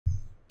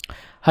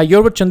Hi,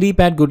 you're with Chandeep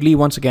at Goodly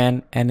once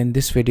again, and in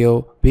this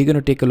video, we're going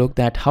to take a look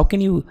at how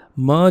can you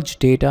merge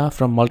data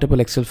from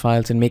multiple Excel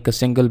files and make a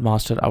single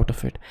master out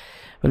of it.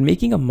 Well,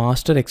 making a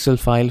master Excel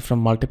file from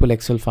multiple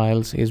Excel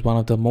files is one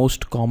of the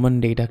most common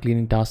data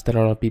cleaning tasks that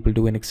a lot of people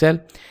do in Excel.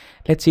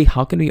 Let's see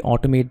how can we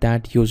automate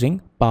that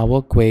using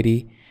Power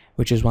Query,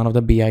 which is one of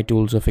the BI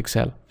tools of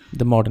Excel,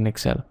 the modern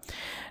Excel.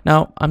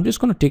 Now, I'm just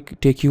going to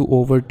take you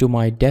over to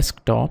my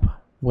desktop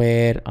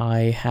where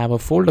I have a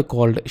folder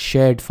called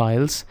Shared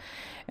Files.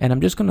 And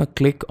I'm just going to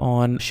click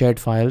on Shared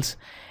Files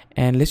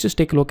and let's just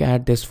take a look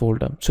at this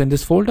folder. So in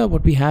this folder,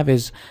 what we have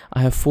is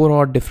I have 4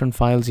 odd different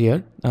files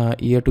here,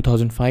 year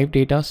 2005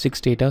 data, 6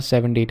 data,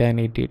 7 data,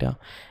 and 8 data.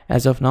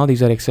 As of now,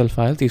 these are Excel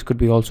files. These could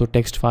be also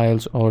text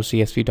files or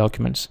CSV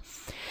documents.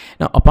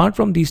 Now, apart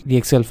from the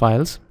Excel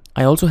files,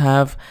 I also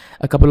have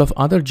a couple of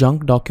other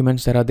junk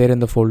documents that are there in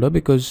the folder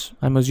because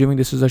I'm assuming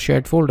this is a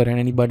shared folder and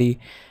anybody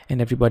and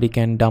everybody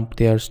can dump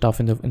their stuff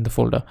in the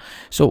folder.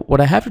 So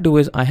what I have to do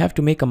is I have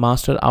to make a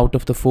master out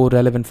of the 4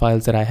 relevant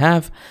files that I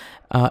have,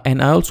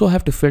 and I also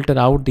have to filter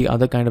out the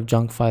other kind of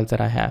junk files that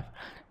I have.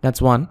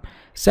 That's one.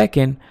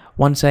 Second,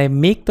 once I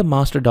make the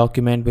master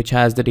document which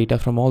has the data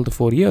from all the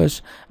 4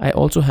 years, I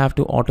also have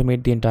to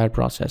automate the entire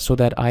process so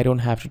that I don't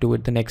have to do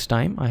it the next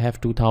time I have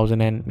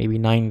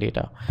 2009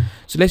 data.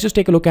 So let's just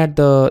take a look at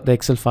the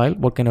Excel file.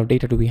 What kind of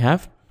data do we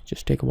have?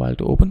 Just take a while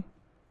to open.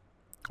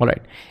 All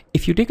right.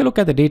 If you take a look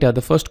at the data,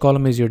 the first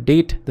column is your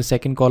date, the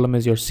second column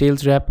is your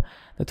sales rep,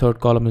 the third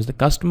column is the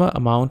customer,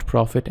 amount,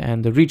 profit,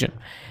 and the region.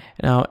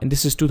 Now, and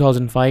this is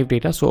 2005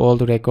 data, so all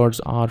the records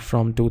are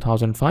from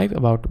 2005,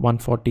 about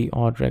 140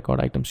 odd record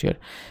items here.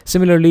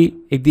 Similarly,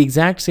 if the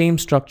exact same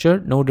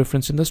structure, no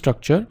difference in the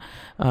structure,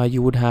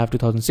 you would have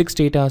 2006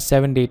 data,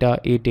 7 data,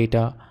 8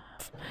 data.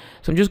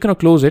 So I'm just going to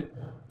close it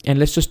and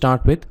let's just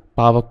start with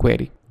Power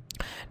Query.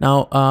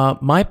 Now,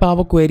 my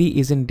Power Query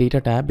is in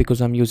Data tab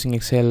because I'm using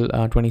Excel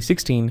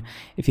 2016.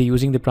 If you're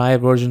using the prior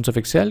versions of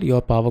Excel,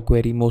 your Power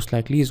Query most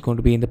likely is going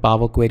to be in the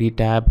Power Query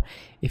tab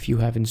if you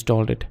have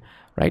installed it,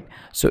 right?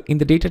 So in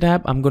the Data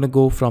tab, I'm going to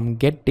go from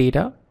Get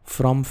Data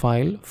from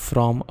File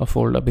from a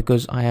folder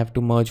because I have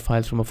to merge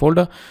files from a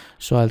folder.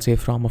 So I'll say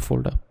from a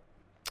folder.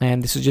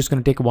 And this is just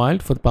going to take a while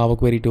for the Power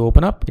Query to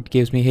open up. It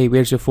gives me, hey,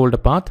 where's your folder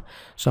path?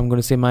 So I'm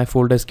going to say my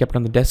folder is kept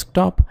on the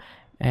desktop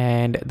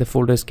and the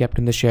folder is kept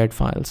in the shared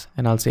files,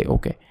 and I'll say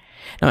okay.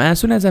 Now, as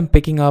soon as I'm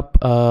picking up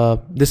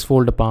this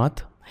folder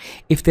path,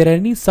 if there are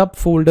any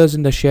subfolders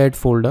in the shared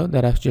folder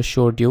that I've just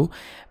showed you,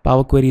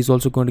 Power Query is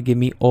also going to give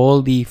me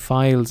all the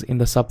files in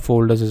the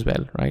subfolders as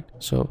well, right?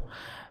 So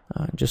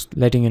just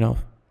letting you know.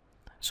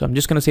 So I'm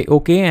just going to say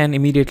okay, and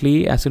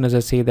immediately as soon as I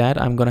say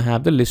that, I'm going to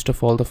have the list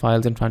of all the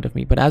files in front of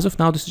me. But as of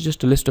now, this is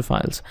just a list of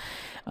files.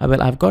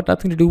 Well, I've got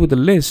nothing to do with the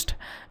list,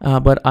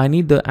 but I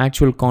need the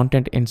actual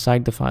content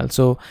inside the file.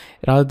 So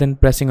rather than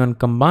pressing on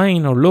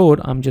combine or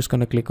load, I'm just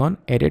going to click on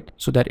edit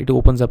so that it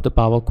opens up the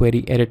Power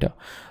Query editor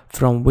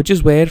from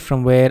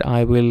where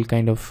I will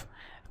kind of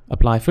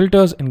apply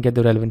filters and get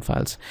the relevant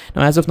files.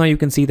 Now, as of now, you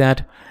can see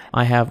that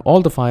I have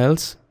all the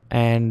files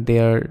and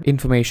their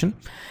information.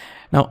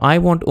 Now, I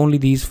want only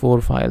these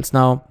 4 files.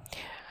 Now,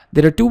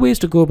 there are 2 ways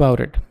to go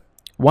about it.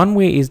 One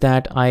way is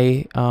that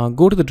I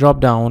go to the drop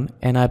down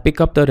and I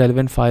pick up the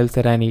relevant files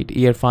that I need,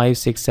 year 5,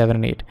 6, 7,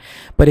 and 8.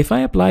 But if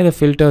I apply the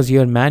filters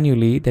here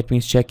manually, that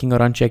means checking or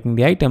unchecking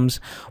the items,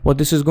 what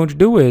this is going to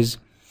do is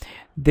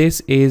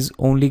this is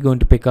only going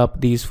to pick up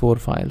these 4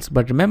 files.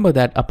 But remember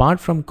that apart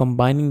from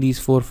combining these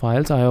 4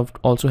 files, I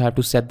also have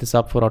to set this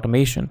up for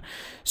automation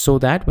so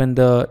that when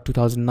the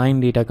 2009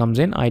 data comes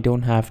in, I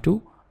don't have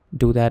to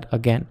do that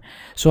again.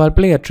 So I'll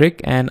play a trick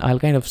and I'll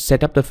kind of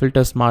set up the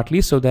filter smartly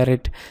so that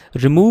it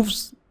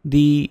removes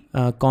the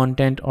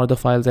content or the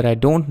files that I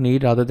don't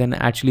need rather than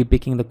actually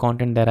picking the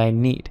content that I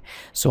need.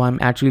 So I'm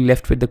actually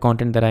left with the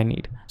content that I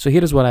need. So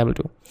here is what I will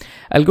do.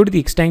 I'll go to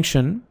the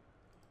extension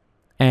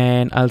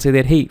and I'll say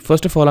that, hey,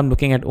 first of all, I'm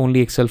looking at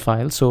only Excel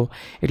files. So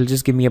it'll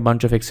just give me a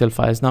bunch of Excel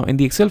files. Now in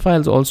the Excel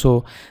files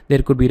also,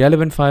 there could be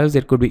relevant files,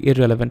 there could be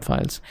irrelevant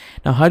files.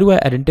 Now, how do I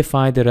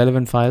identify the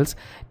relevant files?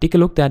 Take a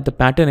look that the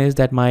pattern is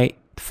that my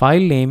file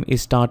name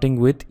is starting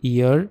with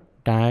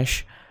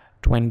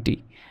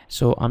year-20.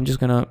 So I'm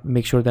just gonna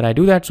make sure that I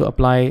do that. So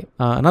apply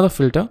another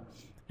filter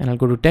and I'll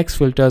go to text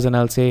filters and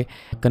I'll say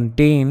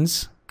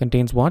contains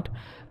what?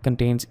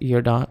 Contains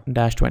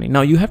year-20.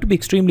 Now you have to be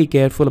extremely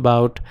careful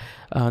about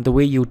the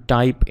way you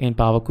type in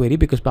Power Query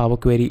because Power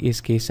Query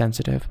is case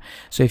sensitive.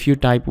 So if you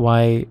type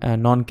Y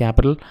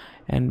non-capital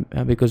and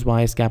because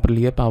Y is capital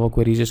here, Power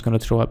Query is just going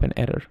to throw up an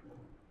error.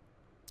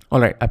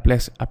 All right, I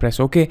press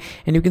OK,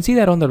 and you can see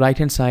that on the right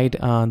hand side,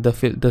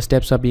 the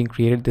steps are being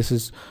created. This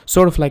is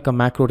sort of like a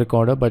macro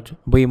recorder, but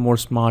way more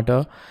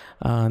smarter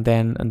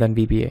than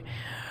VBA.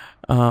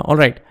 All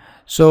right.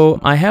 So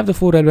I have the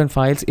 4 relevant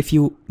files. If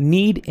you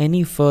need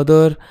any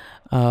further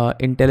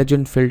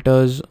intelligent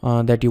filters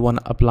that you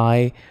want to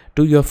apply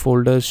to your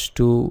folders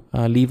to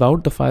leave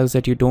out the files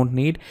that you don't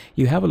need,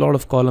 you have a lot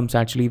of columns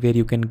actually where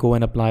you can go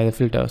and apply the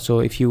filter. So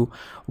if you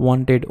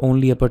wanted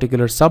only a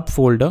particular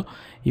subfolder,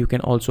 you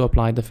can also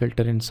apply the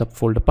filter in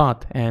subfolder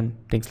path and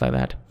things like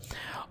that.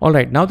 All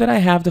right, now that I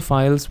have the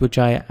files which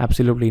I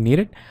absolutely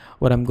needed,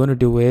 what I'm going to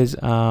do is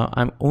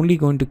I'm only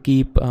going to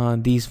keep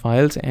these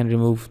files and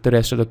remove the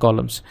rest of the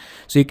columns.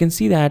 So you can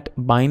see that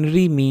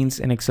binary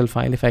means an Excel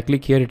file. If I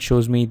click here, it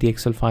shows me the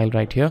Excel file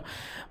right here,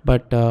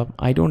 but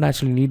I don't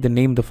actually need the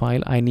name of the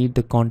file. I need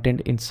the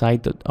content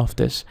inside of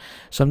this.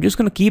 So I'm just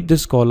going to keep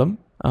this column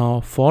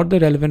for the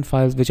relevant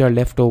files which are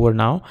left over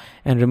now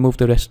and remove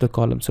the rest of the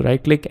columns. So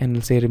right click and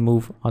it'll say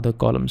remove other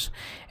columns,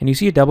 and you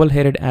see a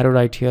double-headed arrow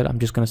right here. I'm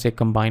just going to say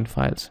combine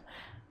files,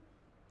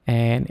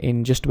 and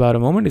in just about a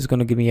moment it's going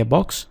to give me a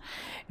box,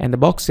 and the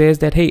box says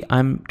that, hey,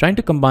 I'm trying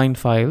to combine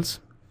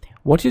files.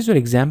 What is your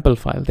example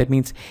file? That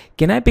means,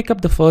 can I pick up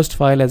the first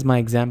file as my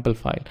example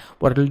file?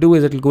 What it'll do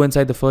is it'll go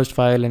inside the first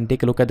file and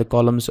take a look at the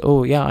columns.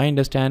 Oh yeah, I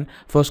understand.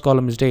 First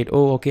column is date.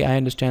 Oh, okay, I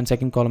understand.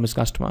 Second column is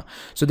customer.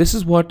 So this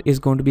is what is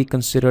going to be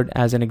considered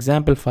as an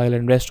example file,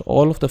 and rest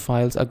all of the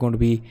files are going to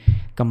be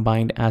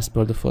combined as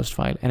per the first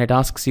file. And it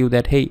asks you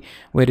that, hey,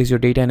 where is your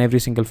data in every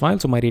single file?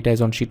 So my data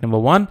is on sheet number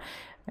 1,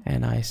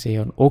 and I say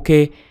on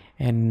OK,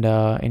 and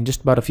in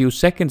just about a few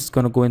seconds, it's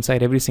going to go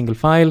inside every single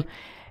file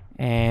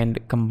and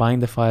combine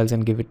the files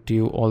and give it to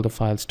you all the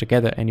files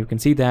together. And you can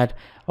see that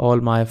all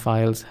my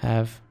files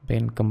have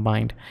been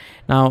combined.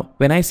 Now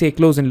when I say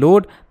close and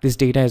load, this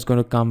data is going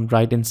to come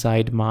right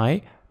inside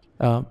my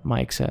my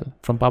Excel,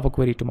 from Power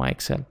Query to my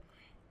Excel.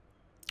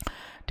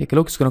 Take a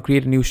look, it's going to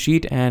create a new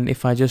sheet, and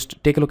if I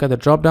just take a look at the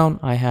drop down,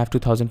 I have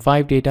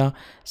 2005 data,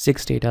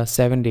 6 data,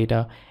 7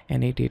 data,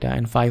 and 8 data,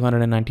 and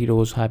 590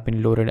 rows have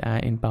been loaded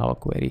in Power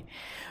Query.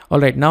 All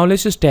right, now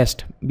let's just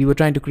test. We were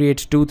trying to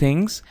create two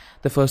things.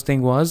 The first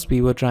thing was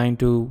we were trying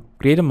to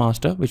create a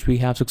master, which we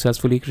have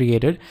successfully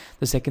created.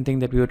 The second thing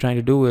that we were trying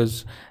to do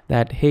is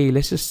that, hey,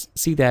 let's just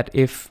see that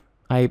if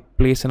I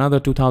place another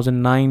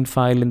 2009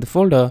 file in the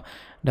folder,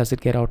 does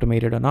it get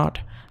automated or not?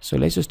 So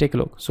let's just take a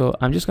look. So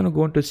I'm just going to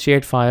go into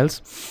shared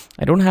files.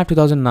 I don't have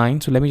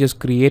 2009, so let me just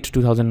create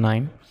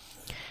 2009.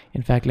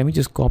 In fact, let me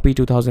just copy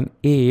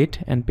 2008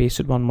 and paste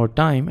it one more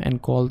time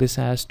and call this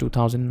as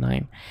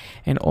 2009.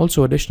 And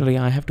also additionally,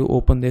 I have to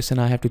open this and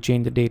I have to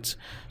change the dates.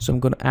 So I'm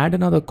going to add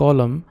another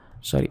column,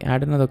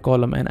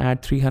 and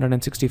add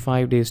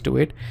 365 days to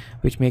it,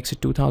 which makes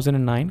it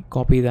 2009.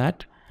 Copy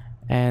that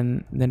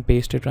and then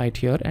paste it right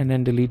here, and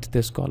then delete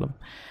this column.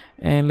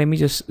 And let me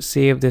just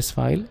save this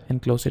file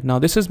and close it. Now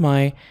this is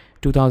my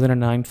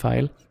 2009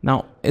 file.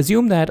 Now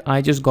assume that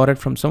I just got it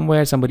from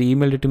somewhere, somebody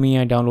emailed it to me,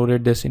 I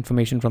downloaded this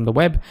information from the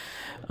web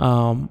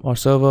or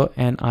server,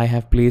 and I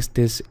have placed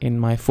this in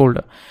my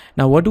folder.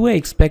 Now what do I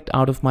expect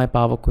out of my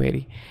Power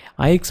Query?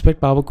 I expect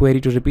Power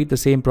Query to repeat the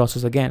same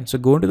process again. So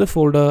go into the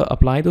folder,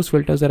 apply those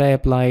filters that I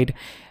applied,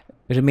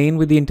 remain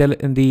with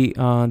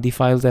the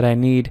files that I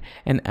need,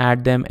 and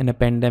add them and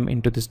append them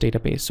into this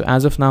database. So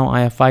as of now,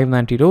 I have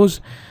 590 rows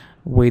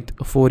with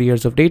 4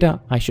 years of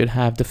data. I should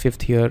have the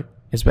 5th year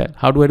as well.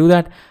 How do I do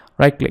that?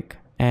 Right click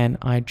and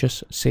I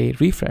just say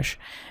refresh,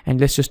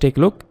 and let's just take a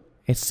look.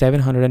 It's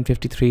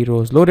 753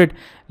 rows loaded.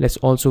 Let's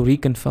also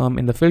reconfirm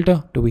in the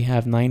filter, do we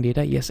have 9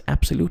 data? Yes,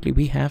 absolutely,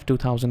 we have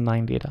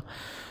 2009 data.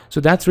 So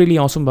that's really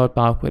awesome about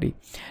Power Query.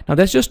 Now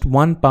that's just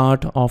one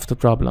part of the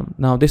problem.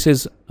 Now this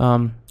is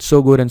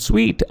so good and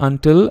sweet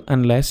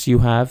unless you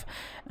have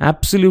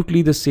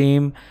absolutely the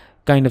same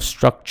kind of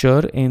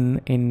structure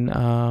in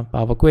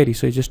Power Query.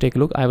 So you just take a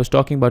look. I was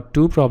talking about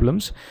two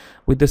problems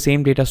with the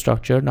same data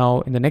structure.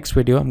 Now in the next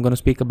video, I'm going to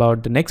speak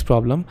about the next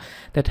problem,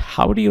 that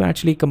how do you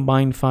actually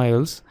combine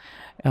files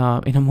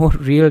in a more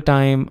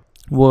real-time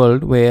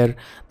world where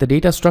the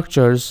data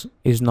structures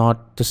is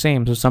not the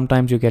same. So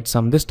sometimes you get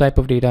this type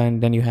of data,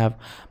 and then you have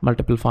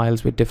multiple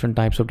files with different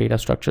types of data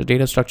structures.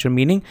 Data structure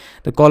meaning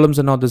the columns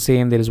are not the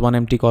same. There is one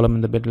empty column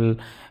in the middle.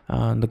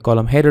 The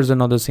column headers are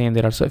not the same.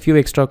 There are a few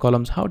extra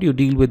columns. How do you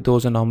deal with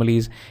those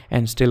anomalies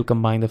and still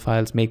combine the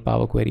files, make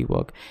Power Query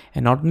work?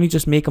 And not only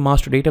just make a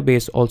master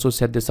database, also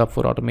set this up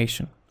for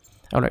automation.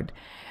 All right.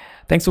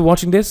 Thanks for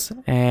watching this.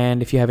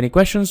 And if you have any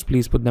questions,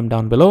 please put them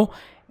down below.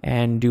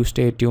 And do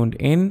stay tuned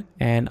in,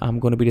 and I'm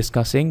going to be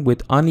discussing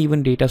with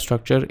uneven data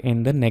structure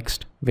in the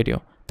next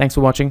video. Thanks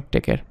for watching.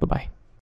 Take care. Bye-bye.